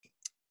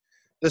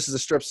This is the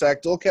Strip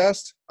Sack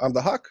Dualcast. I'm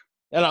the Huck.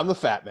 And I'm the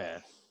Fat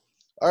Man.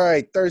 All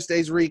right,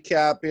 Thursday's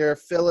recap here.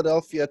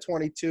 Philadelphia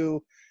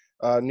 22,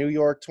 New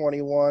York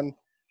 21.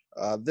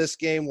 This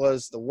game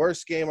was the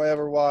worst game I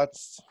ever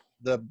watched,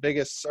 the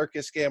biggest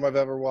circus game I've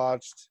ever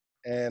watched,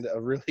 and a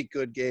really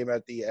good game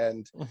at the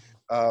end.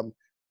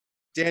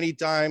 Danny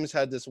Dimes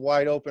had this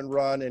wide open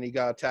run, and he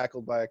got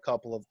tackled by a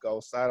couple of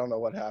ghosts. I don't know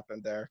what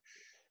happened there.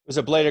 It was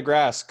a blade of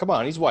grass. Come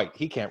on, he's white.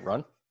 He can't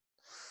run.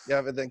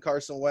 Yeah, but then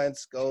Carson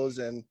Wentz goes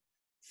and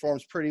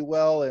performs pretty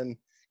well and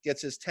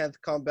gets his 10th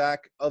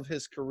comeback of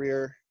his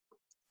career.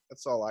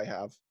 That's all I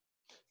have.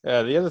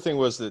 Yeah, the other thing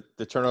was that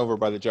the turnover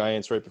by the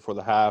Giants right before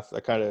the half,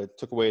 that kind of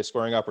took away a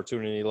scoring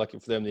opportunity. Lucky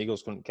for them, the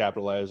Eagles couldn't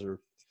capitalize, or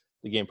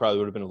the game probably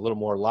would have been a little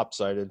more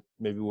lopsided.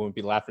 Maybe we wouldn't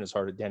be laughing as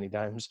hard at Danny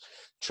Dimes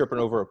tripping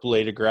over a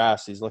blade of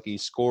grass. He's lucky he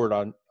scored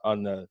on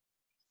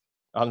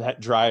that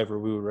drive, or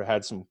we would have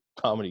had some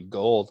comedy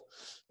gold.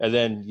 And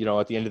then,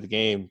 at the end of the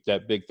game,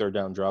 that big third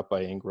down drop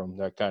by Ingram,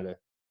 that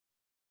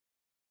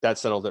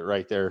settled it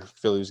right there.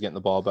 Philly was getting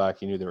the ball back.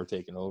 He knew they were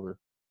taking over.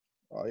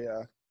 Oh,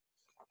 yeah.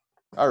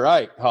 All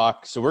right,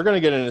 Hawk. So we're going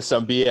to get into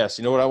some BS.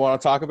 You know what I want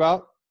to talk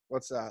about?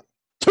 What's that?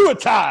 Tua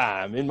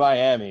time in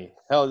Miami.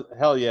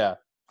 Hell yeah.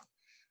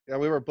 Yeah,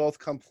 we were both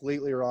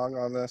completely wrong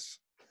on this.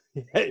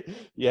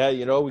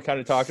 Yeah, we kind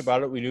of talked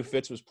about it. We knew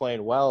Fitz was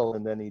playing well,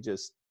 and then he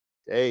just,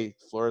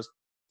 Flores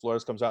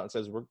comes out and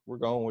says, we're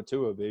going with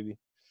Tua, baby.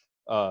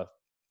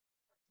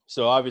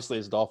 So obviously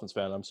as a Dolphins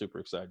fan, I'm super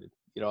excited.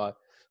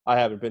 I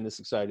haven't been this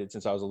excited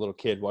since I was a little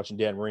kid watching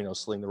Dan Marino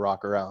sling the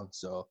rock around.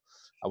 So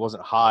I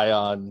wasn't high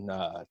on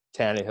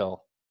Tannehill.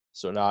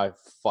 So now I've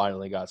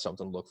finally got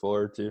something to look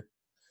forward to.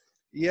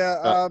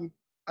 Yeah,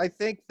 I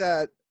think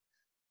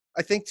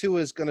Tua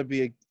is going to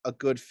be a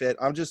good fit.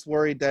 I'm just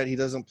worried that he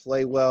doesn't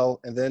play well,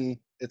 and then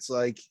it's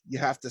like you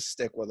have to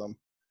stick with him.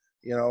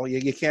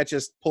 You can't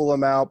just pull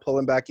him out, pull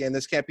him back in.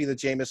 This can't be the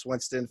Jameis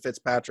Winston,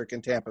 Fitzpatrick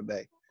in Tampa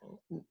Bay.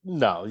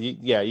 No,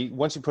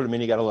 once you put him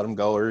in, you got to let him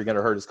go, or you're going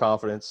to hurt his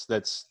confidence.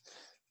 That's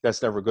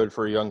never good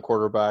for a young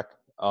quarterback.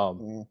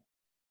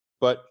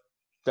 But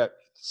that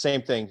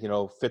same thing,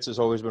 Fitz has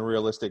always been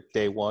realistic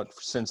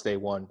since day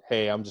one.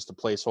 Hey, I'm just a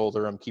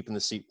placeholder. I'm keeping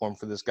the seat warm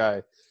for this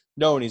guy,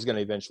 knowing he's going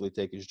to eventually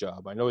take his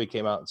job. I know he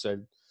came out and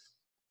said,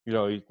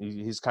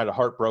 he's kind of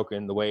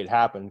heartbroken the way it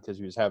happened because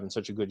he was having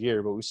such a good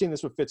year. But we've seen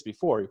this with Fitz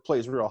before. He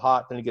plays real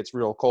hot, then he gets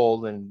real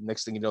cold, and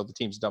next thing you know, the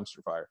team's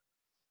dumpster fire.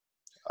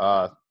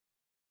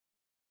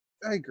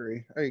 I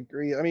agree.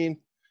 I mean,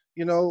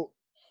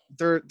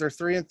 they're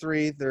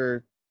 3-3.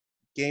 They're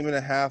game and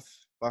a half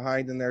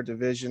behind in their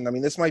division. I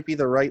mean, this might be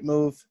the right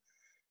move.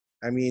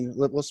 I mean,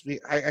 we'll see.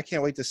 I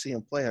can't wait to see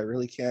him play. I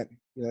really can't.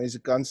 He's a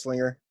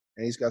gunslinger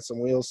and he's got some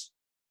wheels.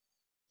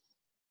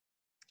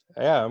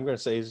 Yeah, I'm going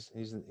to say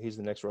he's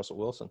the next Russell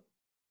Wilson.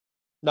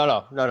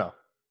 No.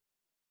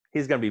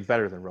 He's going to be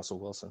better than Russell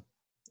Wilson.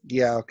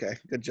 Yeah, okay.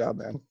 Good job,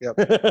 man. Yep.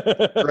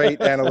 Great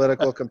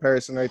analytical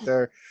comparison right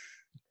there.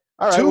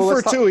 All right,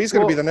 2 for 2. He's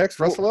going to be the next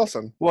Russell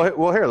Wilson.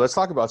 Well, here, let's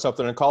talk about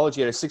something. In college,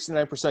 he had a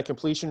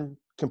 69%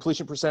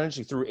 completion percentage.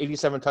 He threw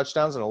 87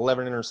 touchdowns and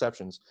 11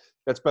 interceptions.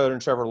 That's better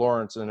than Trevor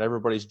Lawrence, and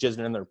everybody's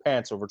jizzing in their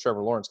pants over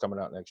Trevor Lawrence coming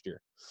out next year.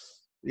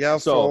 Yeah,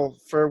 so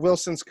for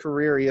Wilson's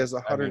career, he has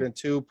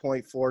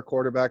 102.4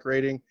 quarterback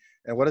rating.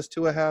 And what does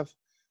Tua have?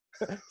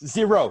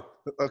 0.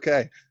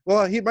 Okay.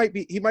 Well, he might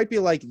be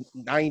like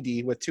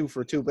 90 with 2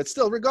 for 2, but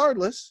still,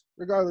 regardless,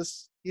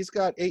 he's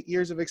got 8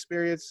 years of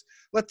experience.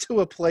 Let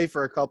Tua play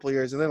for a couple of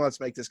years, and then let's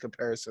make this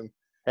comparison.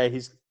 Hey,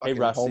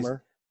 Russ.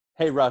 Homer.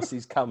 Russ,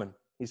 he's coming.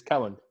 He's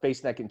coming.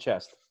 Face, neck, and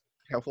chest.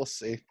 Yeah, we'll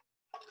see.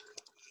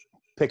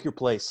 Pick your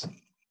place.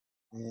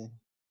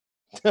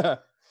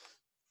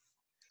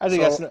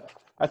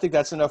 I think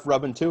that's enough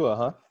rubbing Tua,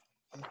 huh?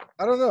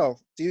 I don't know.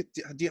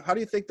 How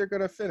do you think they're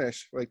going to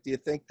finish? Like, do you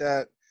think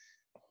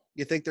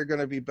they're going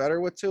to be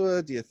better with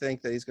Tua? Do you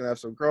think that he's going to have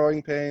some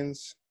growing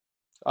pains?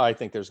 I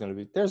think there's going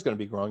to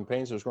be growing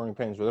pains. There's growing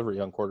pains with every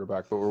young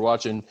quarterback, but we're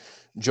watching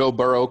Joe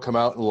Burrow come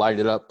out and light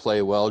it up,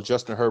 play well.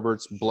 Justin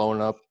Herbert's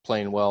blowing up,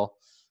 playing well.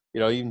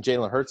 Even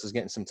Jalen Hurts is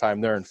getting some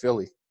time there in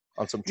Philly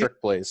on some trick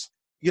plays.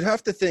 You'd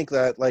have to think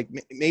that, like,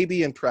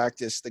 maybe in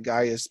practice the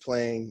guy is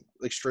playing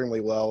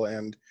extremely well,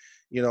 and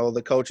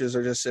the coaches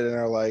are just sitting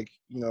there like,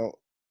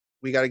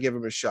 we got to give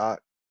him a shot,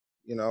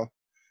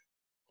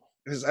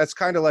 because that's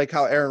kind of like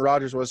how Aaron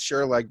Rodgers was.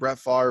 Sure, like Brett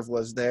Favre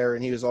was there,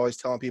 and he was always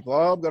telling people,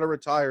 "Oh, I'm going to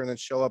retire," and then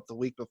show up the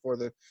week before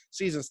the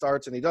season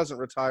starts, and he doesn't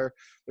retire.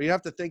 But you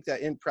have to think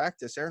that in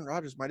practice, Aaron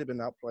Rodgers might have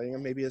been out playing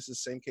him. Maybe it's the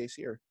same case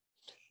here.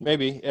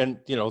 Maybe, and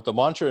the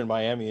mantra in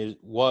Miami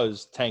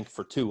was tank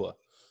for Tua.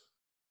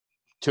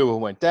 Tua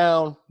went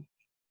down.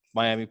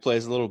 Miami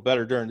plays a little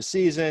better during the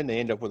season. They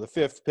end up with a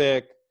 5th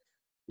pick.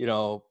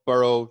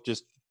 Burrow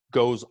just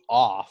goes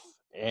off,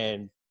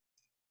 and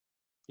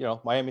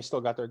Miami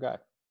still got their guy.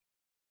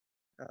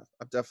 Yeah,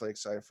 I'm definitely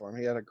excited for him.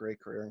 He had a great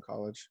career in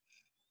college.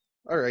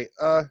 All right,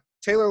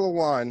 Taylor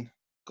Lewan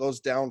goes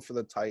down for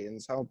the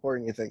Titans. How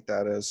important do you think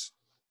that is?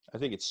 I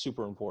think it's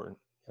super important.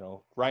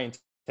 Ryan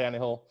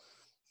Tannehill,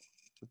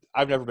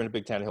 I've never been a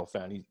big Tannehill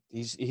fan.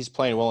 He's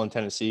playing well in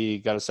Tennessee.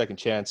 Got a second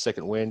chance,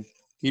 second win.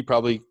 He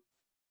probably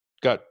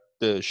got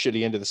the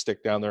shitty end of the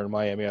stick down there in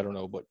Miami. I don't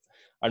know, but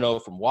I know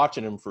from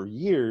watching him for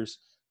years,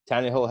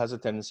 Tannehill has a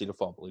tendency to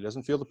fumble. He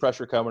doesn't feel the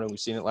pressure coming, and we've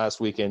seen it last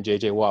weekend.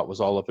 J.J. Watt was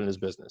all up in his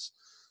business.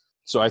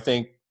 So I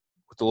think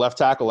with the left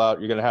tackle out,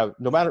 you're going to have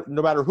no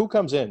matter who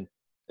comes in,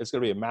 it's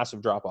going to be a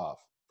massive drop off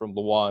from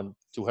Lewan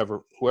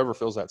to whoever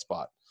fills that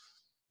spot.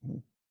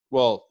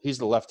 Well, he's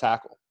the left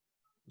tackle.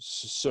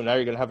 So now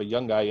you're going to have a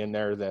young guy in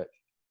there that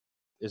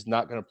is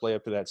not going to play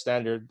up to that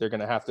standard. They're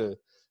going to have to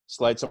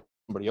slide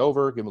somebody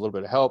over, give him a little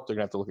bit of help. They're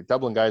going to have to look at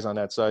doubling guys on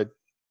that side.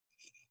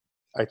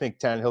 I think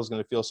Tannehill's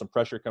going to feel some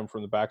pressure come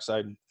from the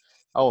backside.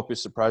 I won't be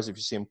surprised if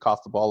you see him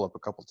cough the ball up a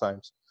couple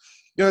times.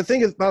 You know, the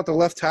thing about the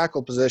left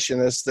tackle position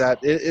is that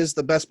it is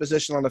the best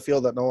position on the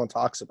field that no one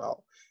talks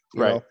about.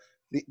 You know,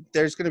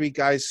 there's going to be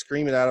guys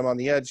screaming at him on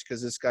the edge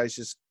because this guy's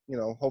just, you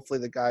know, hopefully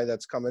the guy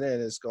that's coming in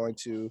is going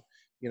to,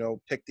 you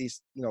know, pick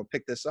this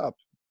up.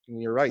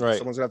 And you're right. Someone's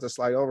going to have to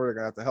slide over. They're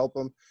going to have to help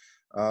him.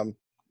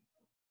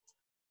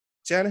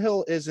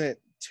 Tannehill isn't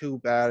too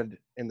bad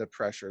in the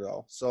pressure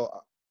though. So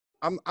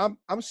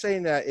I'm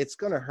saying that it's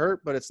going to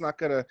hurt, but it's not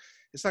going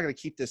to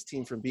keep this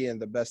team from being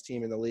the best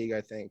team in the league,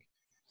 I think.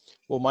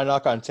 Well, my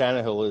knock on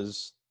Tannehill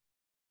is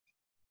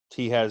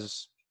he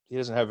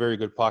doesn't have very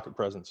good pocket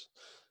presence,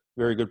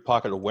 very good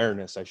pocket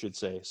awareness, I should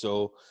say.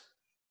 So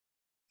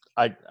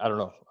I don't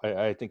know.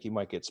 I think he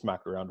might get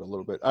smacked around a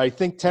little bit. I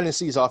think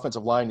Tennessee's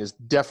offensive line is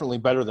definitely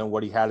better than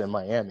what he had in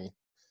Miami.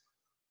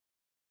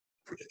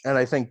 And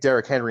I think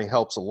Derrick Henry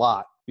helps a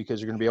lot because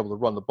you're going to be able to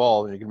run the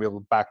ball and you're going to be able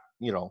to back,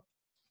 you know.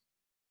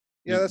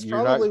 Yeah, that's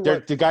probably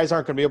the guys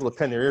aren't going to be able to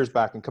pin their ears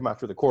back and come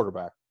after the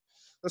quarterback.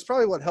 That's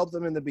probably what helped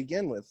them in the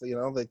begin with. You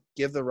know, they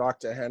give the rock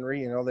to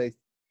Henry. You know, they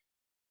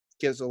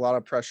gives a lot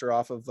of pressure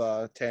off of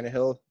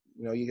Tannehill.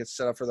 You know, you get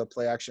set up for the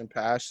play action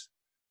pass.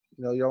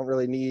 You know, you don't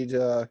really need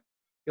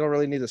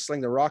to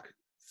sling the rock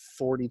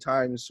 40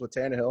 times with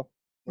Tannehill.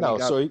 No,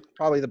 so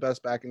probably the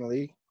best back in the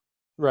league.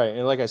 Right,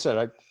 and like I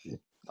said,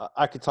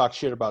 I could talk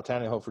shit about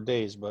Tannehill for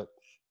days, but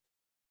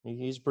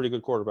he's a pretty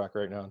good quarterback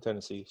right now in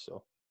Tennessee.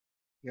 So,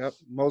 yep,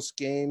 most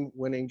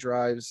game-winning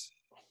drives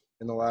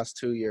in the last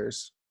 2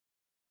 years.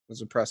 It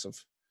was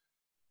impressive.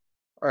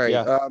 All right,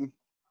 yeah.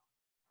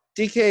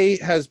 DK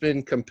has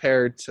been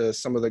compared to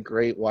some of the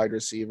great wide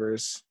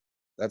receivers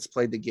that's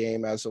played the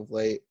game as of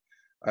late.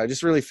 I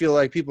just really feel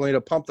like people need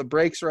to pump the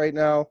brakes right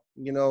now.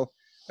 You know,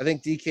 I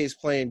think DK is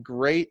playing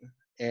great,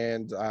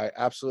 and I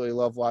absolutely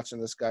love watching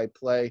this guy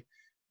play.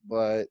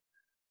 But,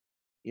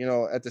 you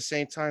know, at the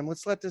same time,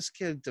 let's let this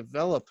kid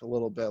develop a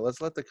little bit. Let's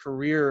let the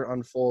career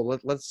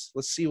unfold. Let's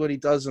see what he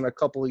does in a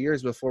couple of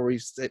years before we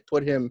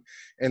put him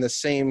in the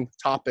same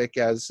topic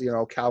as, you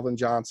know, Calvin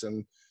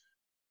Johnson.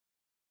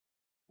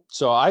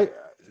 So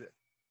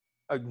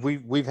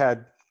we've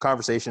had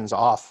conversations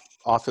off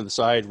to the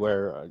side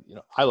where you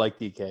know, I like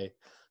DK,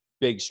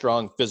 big,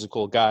 strong,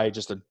 physical guy,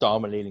 just a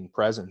dominating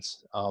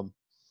presence.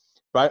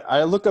 But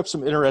I looked up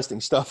some interesting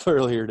stuff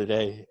earlier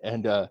today,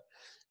 and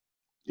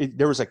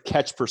there was a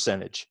catch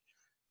percentage.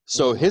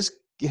 So his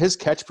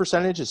catch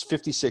percentage is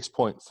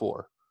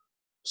 56.4.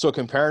 So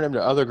comparing him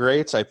to other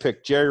greats, I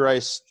picked Jerry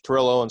Rice,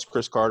 Terrell Owens,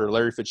 Chris Carter,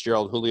 Larry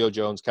Fitzgerald, Julio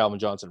Jones, Calvin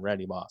Johnson,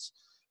 Randy Moss.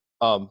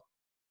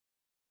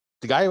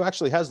 The guy who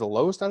actually has the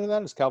lowest out of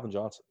that is Calvin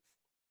Johnson.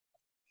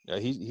 Yeah,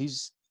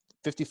 he's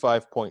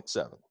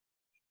 55.7.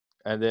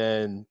 And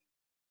then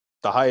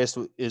the highest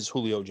is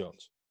Julio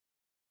Jones.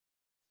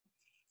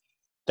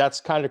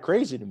 That's kind of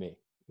crazy to me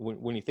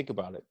when you think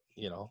about it,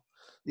 you know.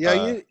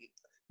 Yeah,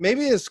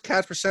 maybe his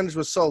catch percentage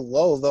was so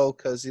low, though,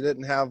 because he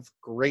didn't have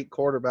great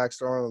quarterbacks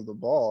throwing him the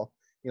ball,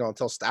 you know,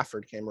 until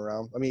Stafford came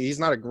around. I mean, he's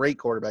not a great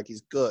quarterback.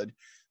 He's good.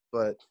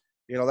 But,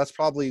 you know, that's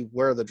probably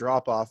where the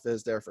drop-off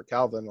is there for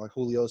Calvin. Like,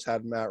 Julio's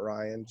had Matt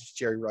Ryan.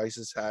 Jerry Rice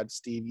has had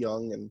Steve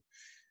Young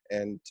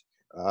and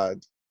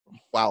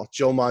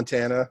Joe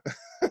Montana.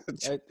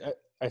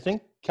 I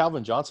think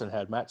Calvin Johnson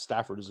had Matt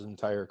Stafford his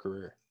entire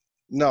career.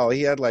 No,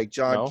 he had like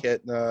John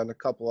Kitna and a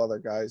couple other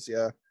guys.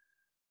 Yeah.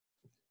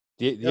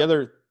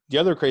 The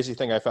other crazy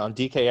thing I found,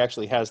 DK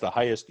actually has the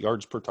highest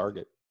yards per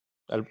target,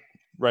 at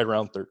right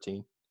around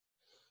 13.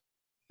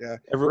 Yeah.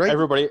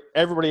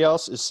 Everybody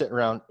else is sitting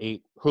around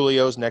 8.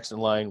 Julio's next in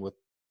line with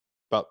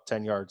about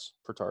 10 yards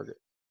per target.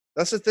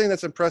 That's the thing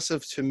that's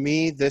impressive to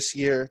me this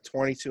year,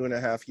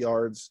 22.5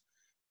 yards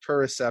per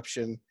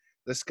reception.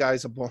 This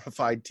guy's a bona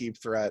fide deep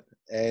threat.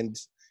 And,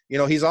 you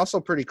know, he's also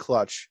pretty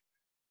clutch.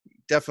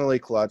 Definitely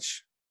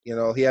clutch. You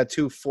know, he had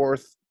 2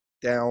 fourth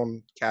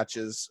down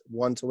catches,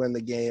 one to win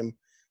the game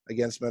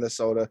against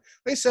Minnesota.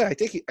 Like I said, I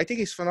think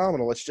he's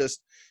phenomenal. It's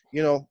just,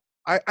 you know,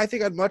 I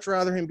think I'd much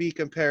rather him be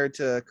compared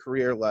to a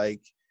career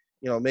like,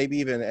 you know, maybe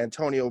even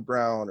Antonio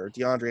Brown or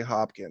DeAndre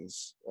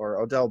Hopkins or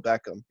Odell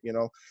Beckham. You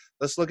know,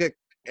 let's look at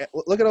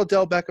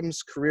Odell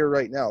Beckham's career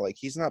right now. Like,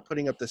 he's not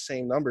putting up the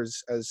same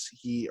numbers as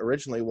he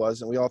originally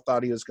was, and we all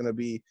thought he was going to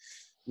be,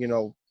 you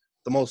know,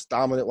 the most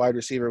dominant wide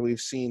receiver we've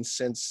seen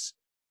since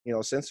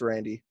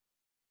Randy.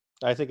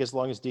 I think as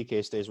long as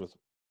DK stays with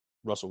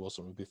Russell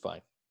Wilson, we'll be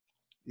fine.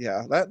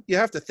 Yeah, that you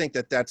have to think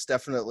that that's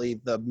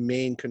definitely the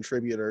main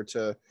contributor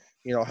to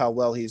how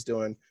well he's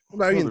doing.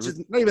 Well, Well,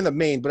 not even the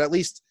main, but at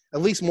least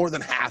more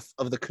than half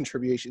of the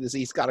contribution is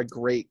he's got a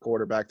great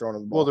quarterback throwing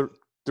him the ball. well,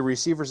 the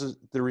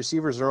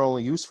receivers are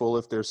only useful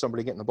if there's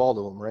somebody getting the ball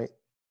to them, right?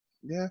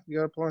 Yeah, you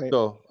got a point.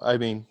 So I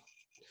mean,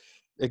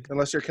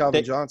 Unless you're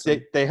Calvin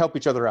Johnson. they help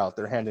each other out.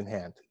 They're hand in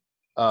hand.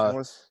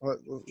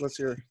 What's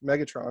your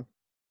Megatron?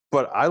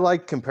 But I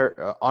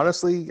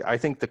honestly, I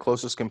think the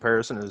closest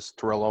comparison is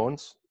Terrell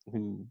Owens,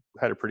 who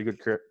had a pretty good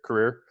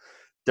career.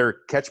 Their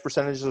catch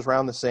percentage is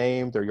around the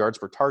same. Their yards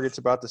per target's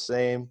about the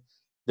same.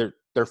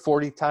 Their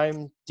 40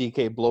 time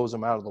DK blows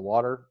them out of the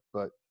water.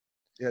 But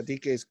yeah,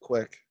 DK's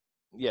quick.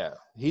 Yeah,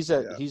 he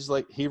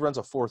runs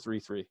a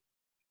 4.33.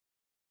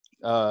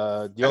 The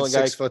At only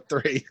guy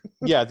 6'3".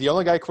 Yeah, the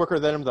only guy quicker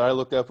than him that I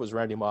looked up was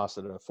Randy Moss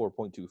at a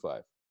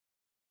 4.25.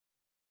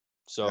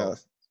 So yeah,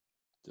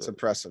 it's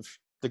impressive.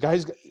 The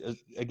guy's,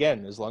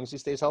 again, as long as he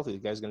stays healthy, the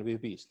guy's going to be a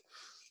beast.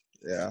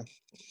 Yeah.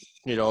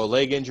 A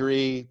leg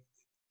injury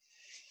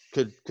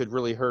could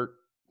really hurt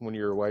when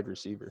you're a wide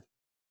receiver.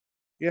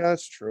 Yeah,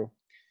 that's true.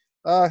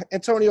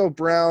 Antonio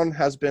Brown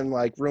has been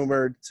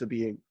rumored to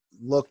be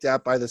looked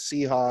at by the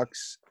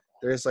Seahawks.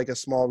 There's a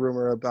small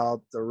rumor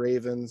about the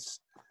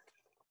Ravens.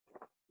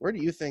 Where do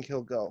you think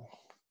he'll go?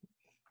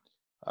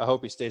 I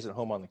hope he stays at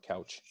home on the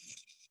couch.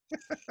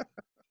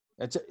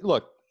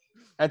 Look,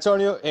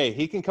 Antonio, hey,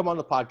 he can come on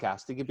the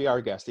podcast. He could be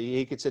our guest.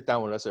 He could sit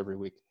down with us every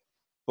week.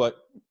 But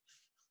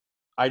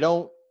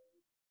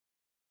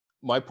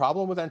my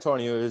problem with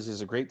Antonio is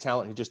he's a great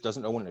talent. He just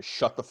doesn't know when to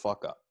shut the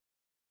fuck up.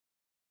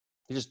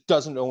 He just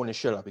doesn't know when to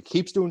shut up. He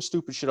keeps doing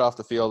stupid shit off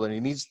the field, and he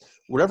needs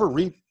whatever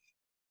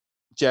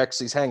rejects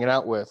he's hanging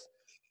out with,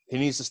 he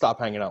needs to stop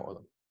hanging out with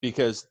them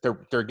because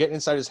they're getting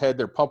inside his head.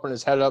 They're pumping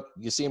his head up.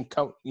 You see him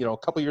come, a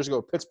couple years ago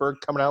at Pittsburgh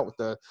coming out with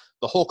the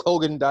Hulk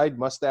Hogan dyed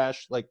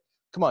mustache.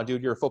 Come on,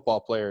 dude, you're a football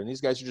player. And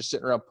these guys are just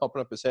sitting around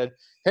pumping up his head.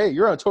 Hey,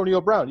 you're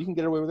Antonio Brown. You can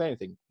get away with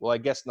anything. Well, I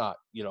guess not.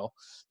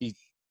 He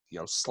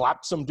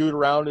slapped some dude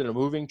around in a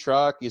moving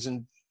truck. He's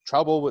in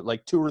trouble with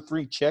 2 or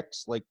 3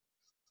 chicks.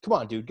 Come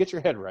on, dude, get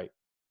your head right.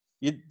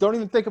 You don't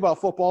even think about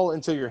football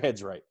until your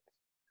head's right.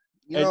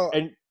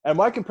 And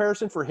my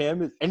comparison for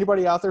him is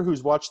anybody out there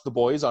who's watched The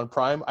Boys on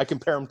Prime, I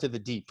compare him to the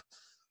Deep.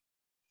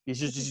 He's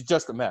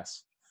just a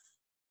mess.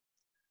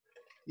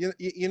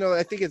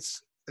 I think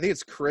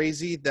it's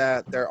crazy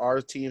that there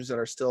are teams that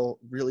are still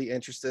really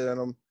interested in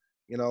him.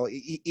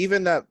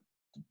 Even that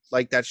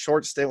that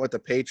short stint with the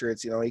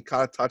Patriots, he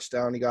caught a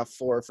touchdown. He got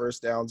 4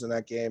 first downs in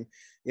that game.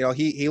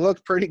 He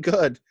looked pretty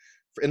good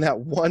in that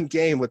one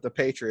game with the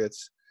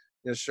Patriots.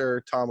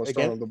 Sure, Tom was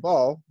throwing him the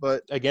ball,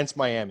 but against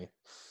Miami.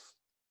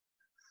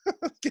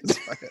 Against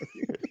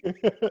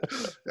Miami.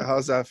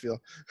 How's that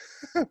feel?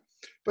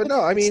 But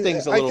no, I mean,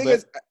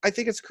 I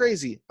think it's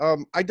crazy.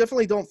 I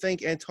definitely don't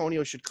think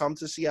Antonio should come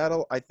to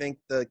Seattle. I think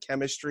the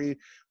chemistry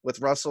with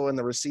Russell and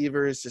the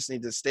receivers just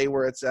need to stay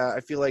where it's at. I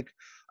feel like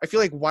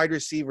wide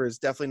receiver is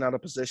definitely not a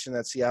position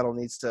that Seattle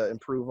needs to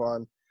improve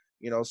on.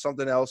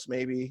 Something else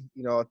maybe.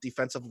 A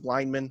defensive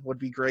lineman would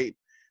be great.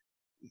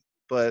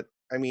 But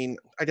I mean,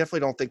 I definitely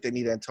don't think they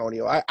need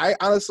Antonio. I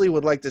honestly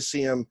would like to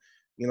see him,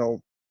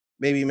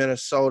 maybe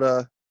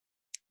Minnesota,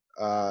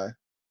 the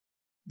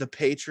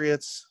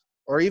Patriots,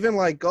 or even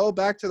go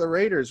back to the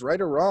Raiders, right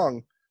or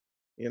wrong.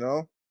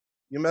 You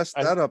messed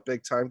that up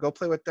big time. Go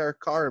play with Derek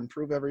Carr and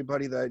prove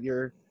everybody that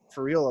you're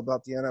for real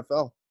about the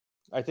NFL.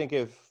 I think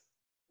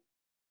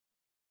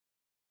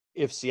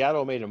if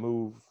Seattle made a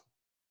move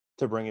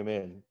to bring him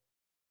in,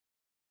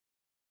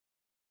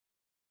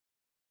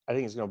 I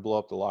think it's going to blow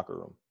up the locker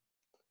room.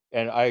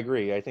 And I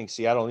agree. I think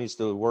Seattle needs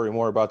to worry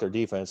more about their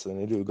defense than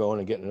they do going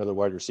and getting another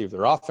wide receiver.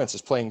 Their offense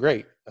is playing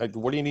great.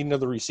 What do you need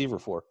another receiver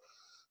for?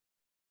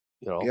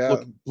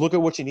 Look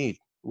at what you need.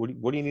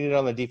 What do you need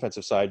on the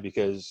defensive side?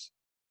 Because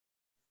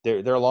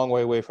they're a long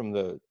way away from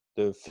the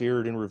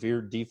feared and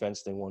revered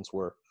defense they once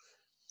were.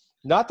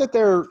 Not that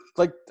they're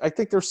I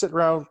think they're sitting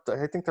around.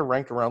 I think they're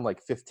ranked around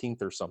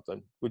 15th or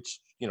something,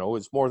 which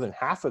is more than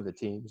half of the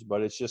teams.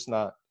 But it's just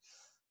not.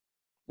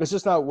 It's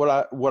just not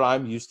what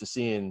I'm used to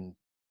seeing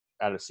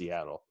out of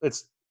Seattle.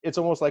 It's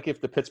almost like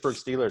if the Pittsburgh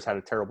Steelers had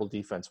a terrible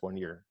defense one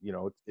year.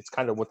 It's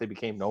kind of what they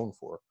became known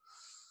for.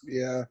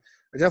 Yeah,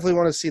 I definitely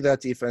want to see that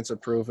defense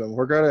improve, and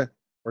we're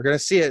gonna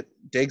see it.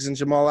 Diggs and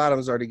Jamal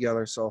Adams are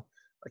together, so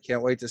I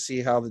can't wait to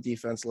see how the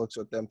defense looks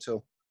with them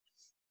too.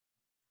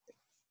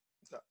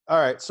 All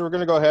right, so we're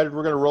going to go ahead.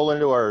 We're going to roll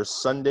into our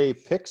Sunday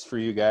picks for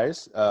you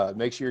guys.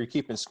 Make sure you're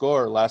keeping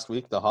score. Last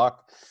week, the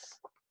Hawk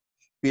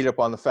beat up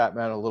on the Fat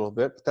Man a little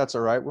bit, but that's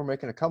all right. We're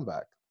making a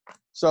comeback.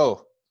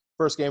 So,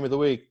 first game of the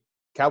week,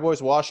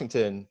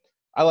 Cowboys-Washington.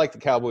 I like the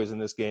Cowboys in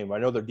this game. I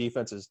know their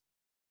defense is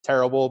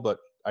terrible, but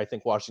I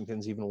think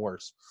Washington's even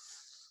worse.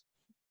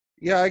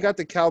 Yeah, I got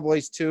the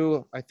Cowboys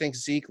too. I think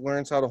Zeke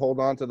learns how to hold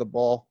on to the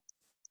ball.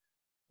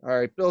 All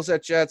right, Bills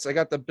at Jets. I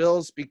got the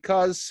Bills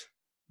because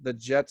the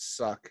Jets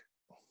suck.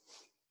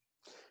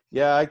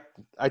 Yeah,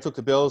 I took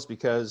the Bills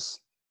because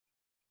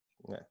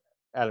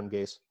Adam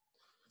Gase.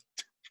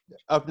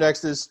 Up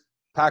next is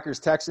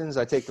Packers-Texans,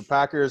 I take the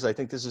Packers. I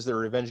think this is their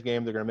revenge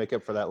game. They're going to make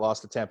up for that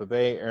loss to Tampa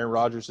Bay. Aaron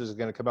Rodgers is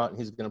going to come out, and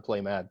he's going to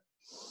play mad.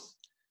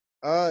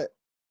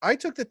 I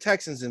took the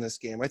Texans in this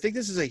game. I think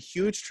this is a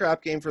huge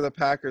trap game for the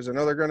Packers. I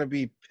know they're going to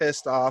be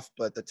pissed off,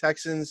 but the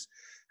Texans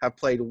have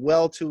played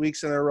well 2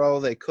 weeks in a row.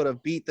 They could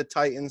have beat the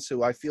Titans,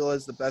 who I feel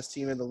is the best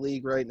team in the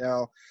league right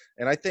now.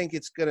 And I think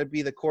it's going to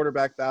be the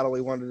quarterback battle we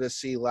wanted to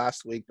see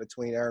last week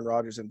between Aaron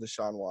Rodgers and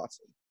Deshaun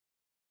Watson.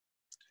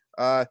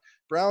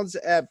 Browns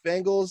at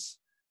Bengals.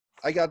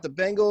 I got the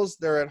Bengals.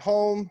 They're at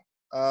home.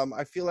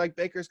 I feel like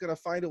Baker's going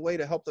to find a way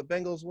to help the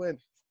Bengals win.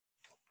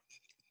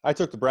 I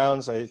took the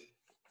Browns.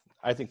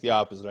 I think the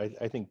opposite.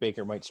 I think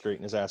Baker might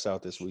straighten his ass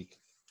out this week.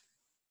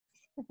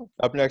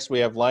 Up next, we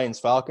have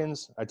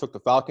Lions-Falcons. I took the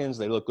Falcons.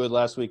 They looked good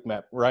last week.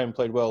 Matt Ryan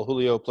played well.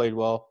 Julio played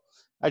well.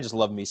 I just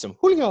love me some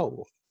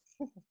Julio.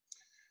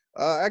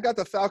 I got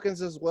the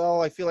Falcons as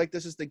well. I feel like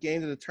this is the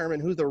game to determine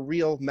who the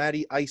real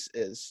Matty Ice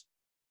is.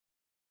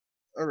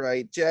 All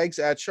right, Jags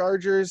at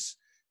Chargers.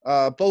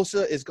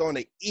 Bosa is going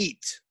to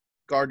eat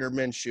Gardner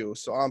Minshew,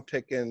 so I'm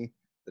picking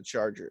the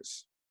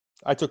Chargers.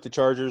 I took the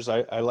Chargers.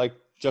 I like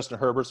Justin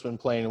Herbert's been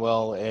playing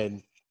well,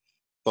 and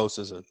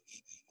Bosa's a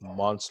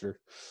monster.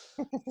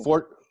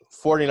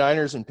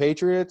 49ers and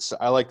Patriots.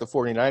 I like the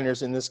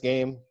 49ers in this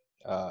game.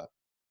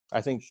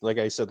 I think, like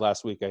I said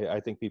last week, I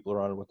think people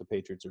are on what the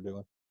Patriots are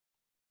doing.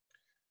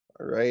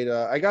 All right.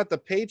 I got the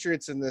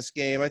Patriots in this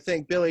game. I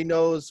think Billy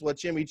knows what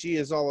Jimmy G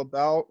is all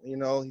about. You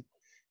know,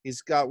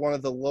 he's got one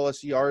of the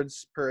lowest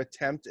yards per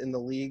attempt in the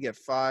league at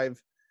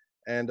 5.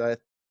 And,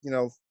 you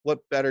know, what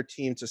better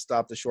team to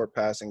stop the short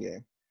passing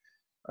game?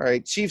 All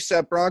right, Chiefs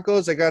at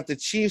Broncos. I got the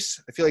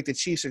Chiefs. I feel like the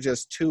Chiefs are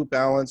just too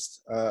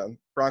balanced.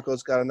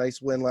 Broncos got a nice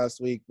win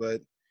last week,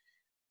 but,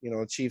 you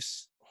know,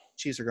 Chiefs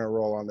are going to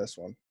roll on this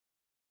one.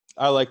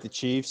 I like the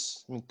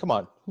Chiefs. I mean, come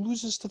on. Who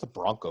loses to the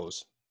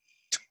Broncos?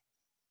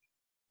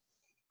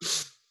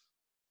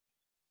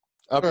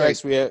 Up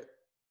next, we have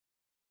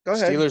Go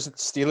ahead.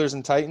 Steelers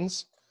and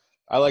Titans.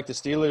 I like the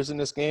Steelers in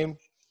this game.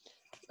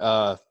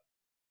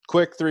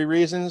 Quick 3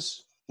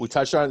 reasons. We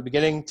touched on at the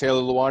beginning,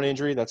 Taylor Lewan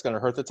injury. That's going to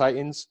hurt the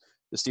Titans.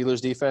 The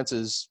Steelers' defense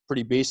is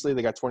pretty beastly.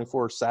 They got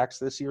 24 sacks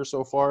this year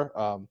so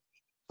far.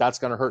 That's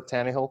going to hurt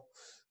Tannehill.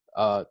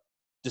 The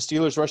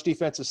Steelers' rush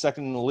defense is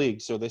second in the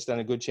league, so they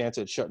stand a good chance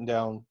at shutting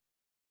down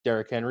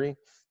Derrick Henry.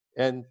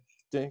 And,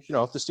 you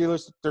know, if the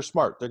Steelers, they're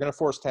smart. They're going to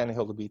force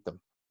Tannehill to beat them.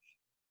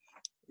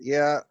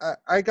 Yeah,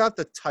 I got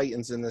the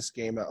Titans in this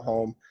game at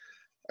home.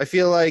 I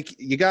feel like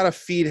you got to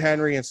feed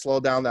Henry and slow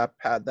down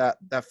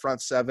that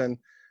front seven.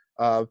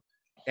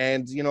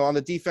 And, you know, on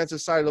the defensive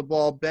side of the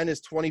ball, Ben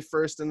is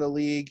 21st in the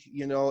league,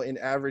 you know, in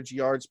average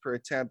yards per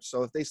attempt.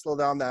 So if they slow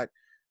down that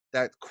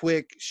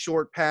quick,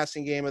 short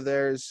passing game of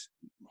theirs,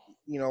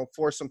 you know,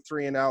 force some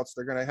 3 and outs,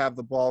 they're going to have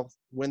the ball,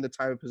 win the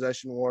time of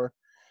possession war,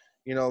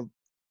 you know.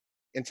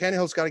 And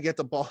Tannehill's got to get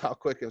the ball out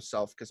quick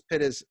himself because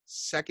Pitt is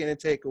second in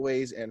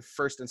takeaways and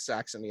first in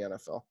sacks in the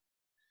NFL.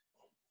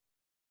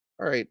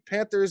 All right,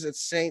 Panthers at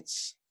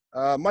Saints.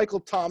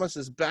 Michael Thomas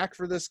is back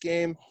for this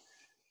game.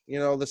 You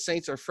know, the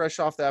Saints are fresh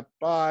off that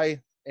bye,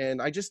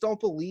 and I just don't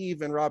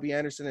believe in Robbie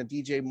Anderson and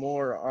DJ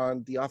Moore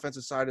on the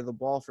offensive side of the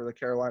ball for the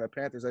Carolina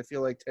Panthers. I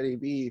feel like Teddy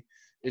B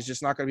is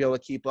just not going to be able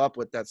to keep up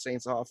with that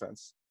Saints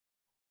offense.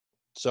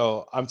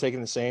 So I'm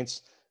taking the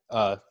Saints.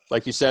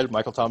 Like you said,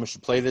 Michael Thomas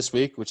should play this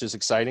week, which is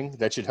exciting.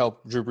 That should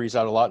help Drew Brees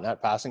out a lot in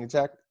that passing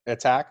attack.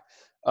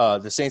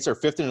 The Saints are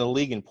 5th in the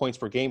league in points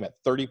per game at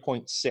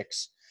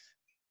 30.6.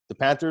 The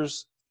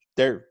Panthers,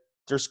 they're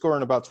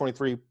scoring about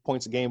 23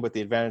 points a game with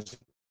the advantage.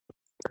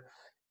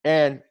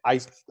 And I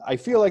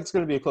feel like it's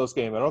going to be a close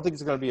game. I don't think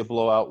it's going to be a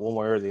blowout one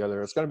way or the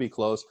other. It's going to be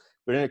close.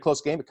 But in a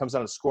close game, it comes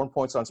down to scoring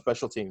points on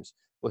special teams.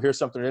 Well, here's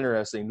something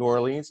interesting. New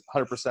Orleans,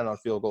 100% on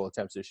field goal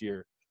attempts this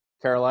year.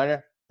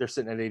 Carolina, they're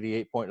sitting at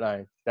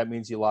 88.9. That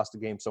means you lost the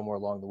game somewhere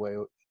along the way,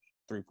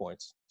 3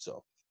 points.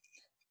 So,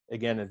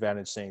 again,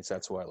 advantage Saints.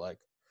 That's what I like.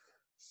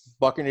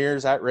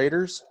 Buccaneers at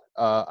Raiders.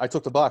 I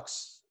took the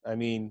Bucs. I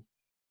mean,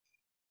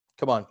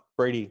 come on,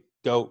 Brady,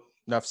 GOAT,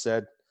 enough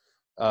said.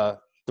 The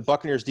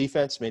Buccaneers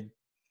defense made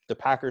the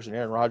Packers and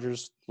Aaron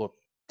Rodgers look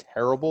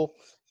terrible.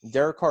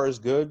 Derek Carr is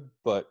good,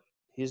 but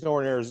he's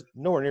nowhere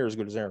near as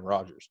good as Aaron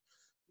Rodgers.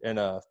 And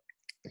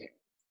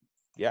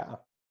yeah,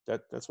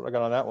 that's what I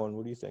got on that one.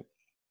 What do you think?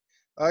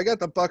 I got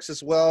the Bucs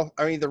as well.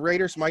 I mean, the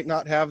Raiders might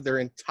not have their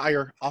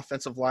entire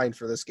offensive line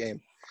for this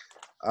game.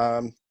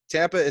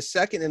 Tampa is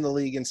second in the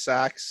league in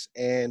sacks,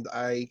 and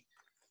I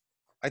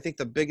think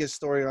the biggest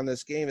story on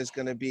this game is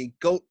going to be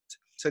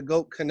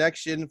goat-to-goat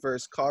connection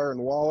versus Carr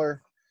and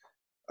Waller.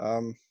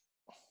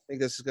 I think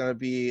this is going to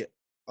be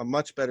a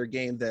much better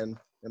game than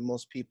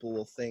most people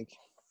will think.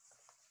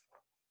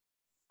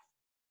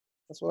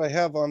 That's what I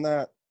have on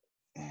that.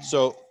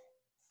 So,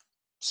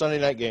 Sunday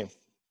night game.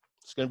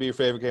 It's going to be your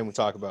favorite game we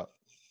talk about.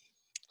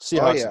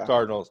 Seahawks at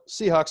Cardinals.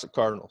 Seahawks at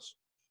Cardinals.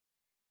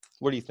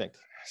 What do you think?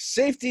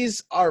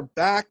 Safeties are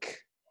back,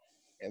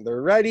 and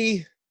they're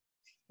ready.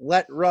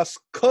 Let Russ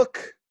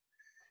cook,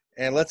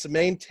 and let's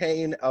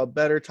maintain a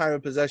better time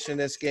of possession in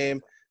this game.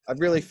 I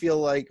really feel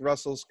like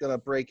Russell's going to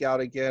break out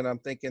again. I'm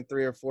thinking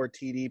 3 or 4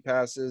 TD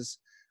passes.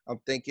 I'm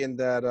thinking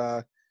that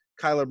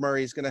Kyler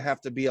Murray is going to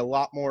have to be a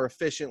lot more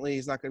efficiently.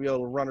 He's not going to be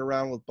able to run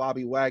around with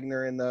Bobby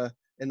Wagner in the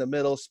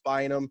middle,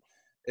 spying him.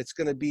 It's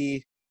going to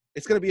be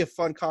a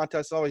fun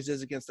contest. Always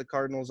is against the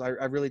Cardinals. I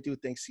really do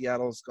think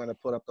Seattle's going to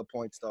put up the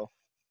points, though.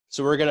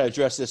 So we're going to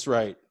address this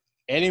right.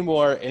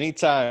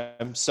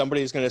 Anytime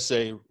somebody's going to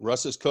say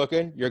Russ is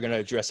cooking, you're going to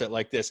address it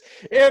like this.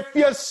 If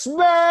you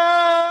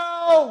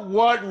smell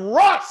what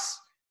Russ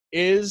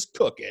is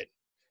cooking.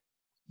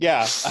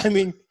 Yeah, I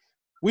mean,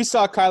 we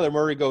saw Kyler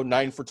Murray go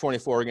 9 for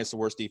 24 against the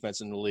worst defense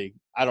in the league.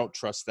 I don't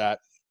trust that.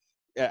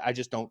 I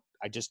just don't.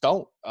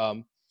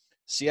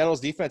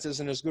 Seattle's defense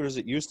isn't as good as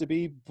it used to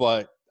be,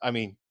 but, I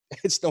mean,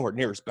 it's nowhere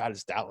near as bad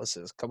as Dallas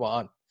is. Come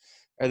on.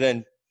 And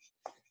then,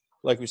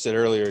 like we said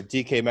earlier,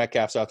 DK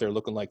Metcalf's out there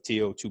looking like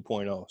T.O.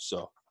 2.0.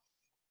 So,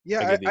 yeah,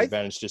 I give the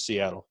advantage to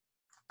Seattle.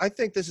 I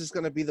think this is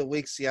going to be the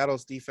week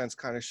Seattle's defense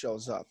kind of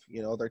shows up.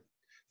 You know,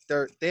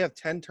 they have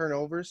 10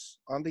 turnovers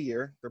on the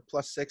year. They're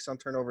 +6 on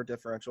turnover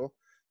differential.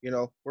 You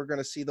know, we're going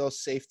to see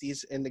those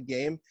safeties in the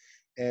game.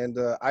 And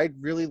I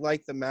really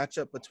like the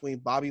matchup between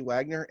Bobby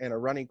Wagner and a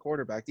running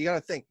quarterback. You got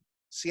to think,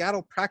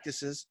 Seattle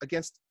practices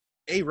against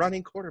a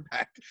running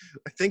quarterback.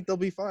 I think they'll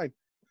be fine.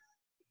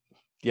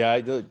 Yeah,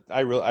 I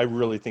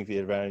really think the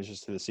advantage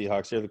is to the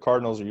Seahawks here. The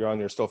Cardinals are young;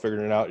 they're still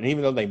figuring it out. And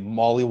even though they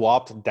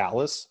mollywhopped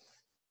Dallas,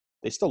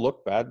 they still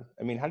look bad.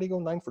 I mean, how do you go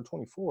 9 for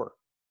 24?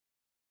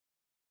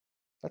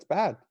 That's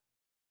bad.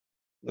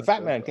 The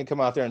fat man can come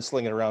out there and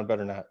sling it around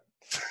better than that.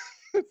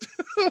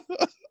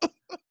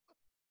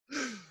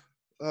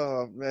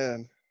 Oh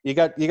man, you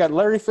got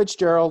Larry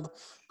Fitzgerald,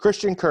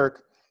 Christian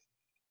Kirk,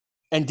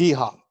 and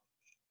D-Hop.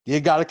 You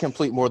got to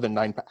complete more than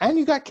 9. And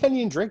you got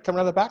Kenyon Drake coming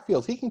out of the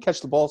backfield. He can catch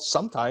the ball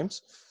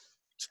sometimes.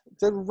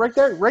 Right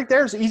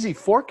there is easy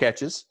 4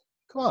 catches.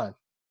 Come on.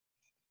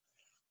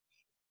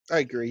 I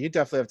agree. You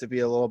definitely have to be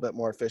a little bit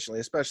more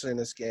efficiently, especially in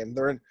this game.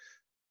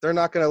 They're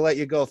not going to let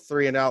you go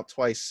 3 and out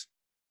twice.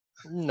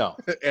 No.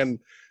 and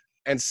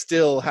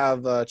still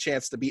have a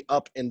chance to be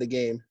up in the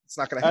game. It's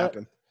not going to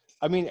happen.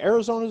 I mean,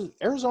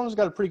 Arizona's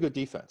got a pretty good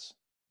defense.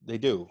 They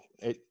do.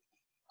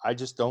 I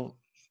just don't.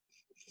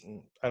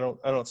 I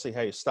don't see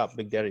how you stop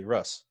Big Daddy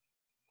Russ.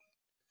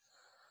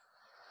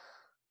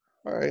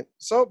 All right.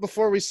 So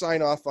before we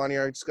sign off on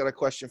here, I just got a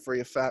question for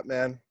you, Fat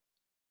Man.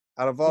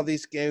 Out of all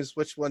these games,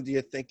 which one do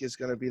you think is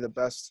going to be the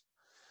best?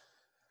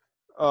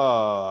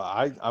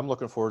 I'm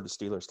looking forward to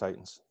Steelers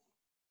Titans.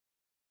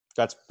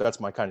 That's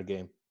my kind of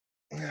game.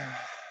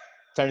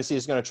 Tennessee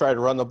is going to try to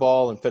run the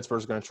ball, and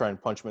Pittsburgh's going to try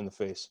and punch him in the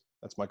face.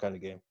 That's my kind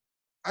of game.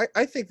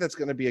 I think that's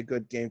going to be a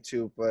good game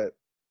too, but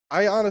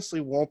I honestly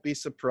won't be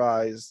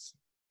surprised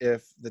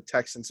if the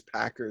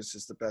Texans-Packers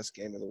is the best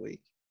game of the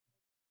week.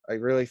 I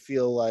really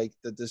feel like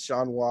the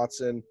Deshaun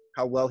Watson,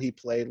 how well he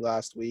played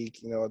last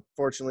week, you know,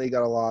 unfortunately he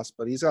got a loss,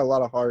 but he's got a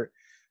lot of heart,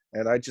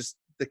 and I just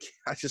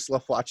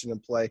love watching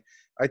him play.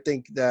 I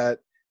think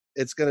that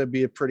it's going to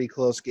be a pretty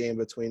close game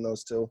between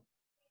those two.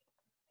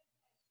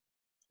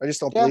 I just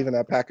don't believe in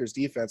that Packers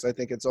defense. I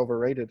think it's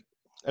overrated.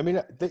 I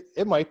mean,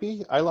 it might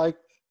be. I like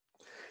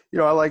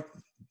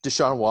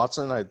Deshaun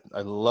Watson.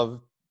 I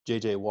love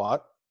J.J.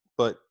 Watt,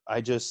 but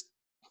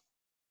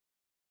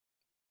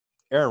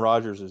Aaron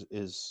Rodgers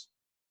is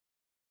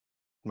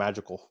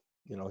magical.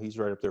 You know, he's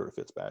right up there with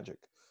Fitzmagic.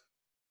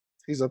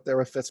 He's up there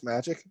with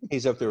Fitzmagic?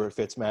 He's up there with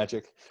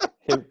Fitzmagic.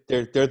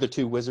 They're the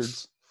two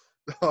wizards.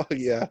 Oh,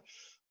 yeah.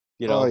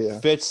 You know,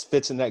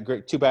 Fitz in that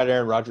great. Too bad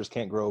Aaron Rodgers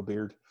can't grow a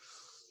beard.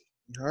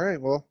 All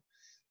right. Well,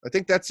 I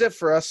think that's it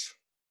for us.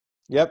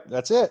 Yep,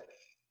 that's it.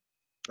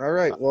 All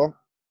right. Well,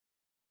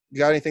 you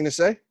got anything to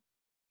say?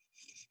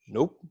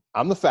 Nope.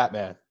 I'm the Fat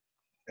Man.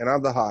 And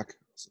I'm the Hawk.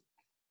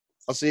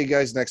 I'll see you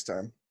guys next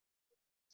time.